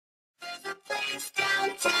It's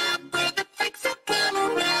downtown where the freaks will come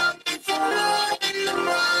around. It's a rule in the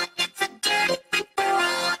wrong. It's a dirty freak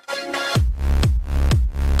around the night.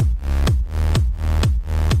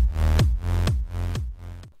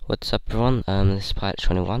 What's up everyone, this is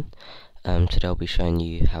Pilot21. Today I'll be showing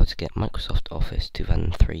you how to get Microsoft Office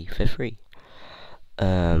 2003 for free.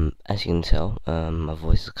 As you can tell, my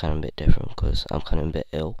voice is kind of a bit different because I'm kind of a bit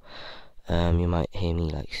ill. You might hear me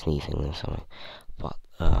like sneezing or something, but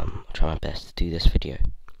I'll try my best to do this video.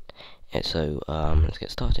 So let's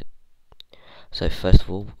get started. So first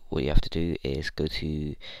of all, what you have to do is go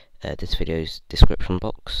to this video's description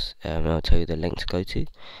box, and I'll tell you the link to go to. It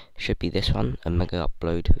should be this one, a mega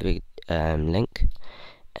upload link,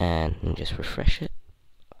 and just refresh it,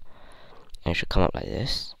 and it should come up like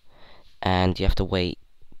this. And you have to wait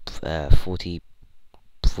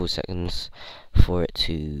 44 seconds for it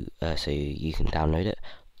to so you can download it,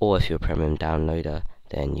 or if you're a premium downloader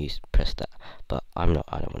then you press that, but I don't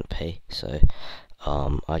want to pay, so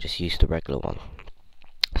I just use the regular one.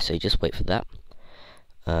 So just wait for that.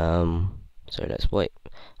 So let's wait.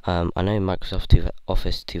 I know Microsoft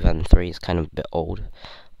Office 2003 is kind of a bit old,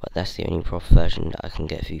 but that's the only proper version that I can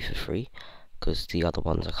get for you for free, because the other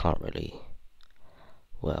ones I can't really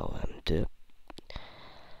do.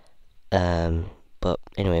 But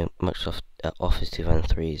anyway, Microsoft Office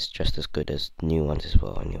 2003 is just as good as new ones as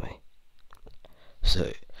well anyway.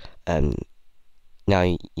 So now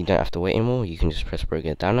you don't have to wait anymore, you can just press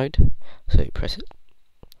regular download. So you press it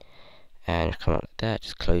and it'll come out like that.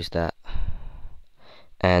 Just close that,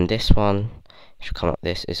 and this one should come up.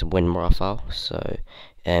 This is a WinRAR file, so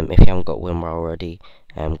if you haven't got WinRAR already,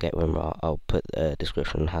 get WinRAR. I'll put the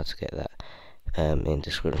description on how to get that in the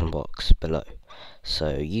description box below.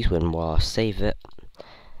 So use WinRAR, save it,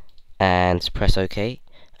 and press OK.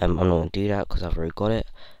 I'm not going to do that because I've already got it,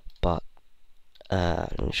 but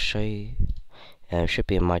let me show you. It should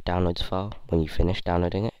be in my downloads file when you finish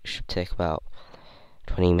downloading it. It should take about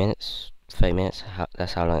 20 minutes, 30 minutes.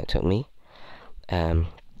 That's how long it took me.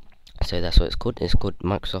 So that's what it's called. It's called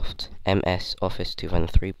Microsoft MS Office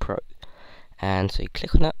 2003 Pro. And so you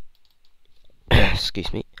click on that.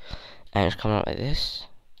 Excuse me. And it's coming out like this.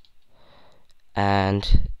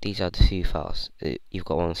 And these are the two files. You've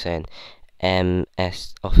got one saying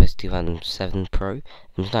MS Office 2007 Pro.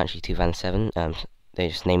 It's not actually 2007. They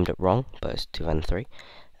just named it wrong, but it's 2003.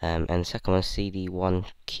 And the second one is CD1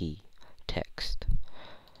 key text.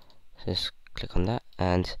 So just click on that,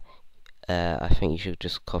 and I think you should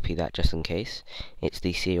just copy that just in case. It's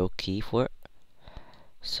the serial key for it.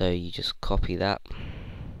 So you just copy that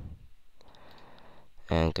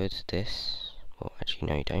and go to this. Well, actually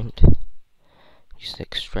no, you don't. Just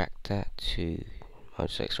extract that to. I'll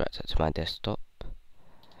just extract that to my desktop,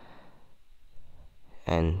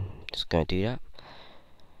 and just gonna do that.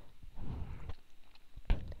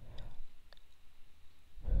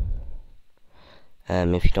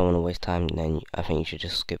 If you don't want to waste time, then I think you should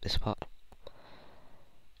just skip this part.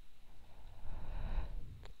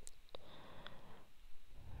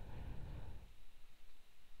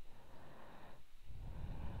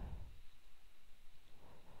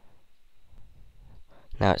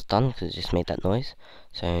 Now it's done because it just made that noise.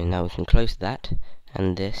 So now we can close that,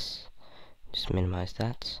 and this, just minimize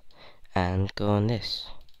that, and go on this.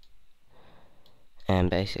 And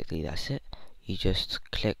basically that's it. You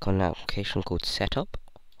just click on an application called Setup.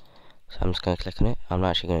 So I'm just going to click on it. I'm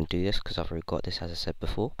not actually going to do this because I've already got this, as I said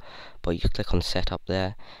before. But you click on Setup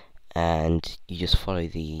there, and you just follow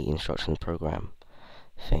the instruction program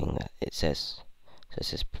thing that it says. So it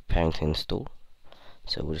says preparing to install.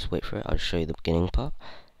 So we'll just wait for it. I'll show you the beginning part.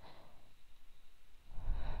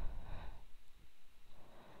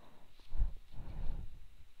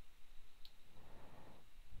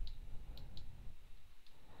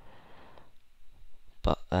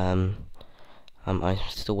 But I'm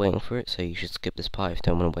still waiting for it, so you should skip this part if you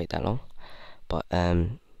don't want to wait that long. But yeah,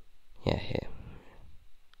 here.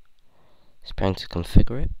 It's preparing to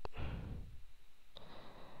configure it.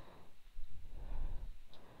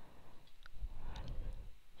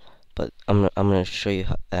 But I'm gonna show you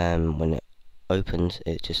when it opens,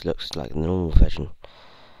 it just looks like the normal version.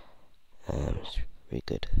 It's really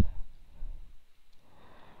good.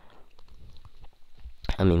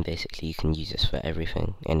 I mean, basically you can use this for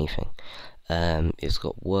everything, anything. It's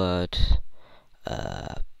got Word,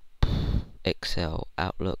 Excel,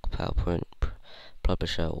 Outlook, PowerPoint,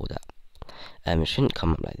 Publisher, all that. It shouldn't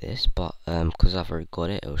come up like this, but because I've already got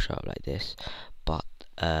it, it'll show up like this. But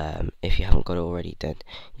if you haven't got it already, then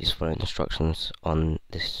you just follow instructions on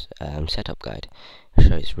this setup guide. I'll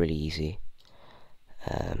show you, it's really easy.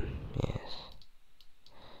 Yes.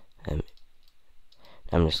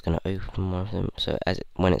 I'm just going to open one of them. So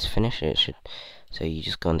when it's finished, so you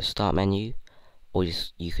just go on the start menu, or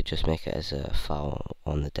you could just make it as a file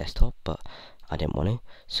on the desktop, but I didn't want to.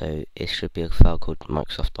 So it should be a file called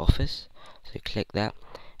Microsoft Office. So click that,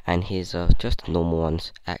 and here's just the normal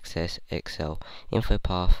ones: Access, Excel,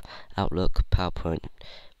 InfoPath, Outlook, PowerPoint,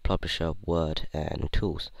 Publisher, Word, and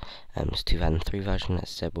Tools. It's 2003 version, as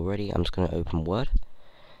said already. I'm just going to open Word,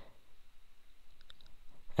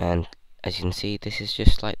 and as you can see, this is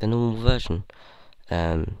just like the normal version.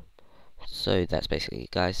 So that's basically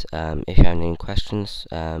it, guys. If you have any questions,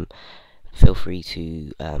 feel free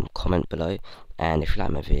to comment below, and if you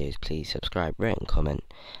like my videos, please subscribe, rate, and comment.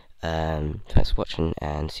 Thanks for watching,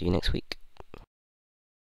 and see you next week.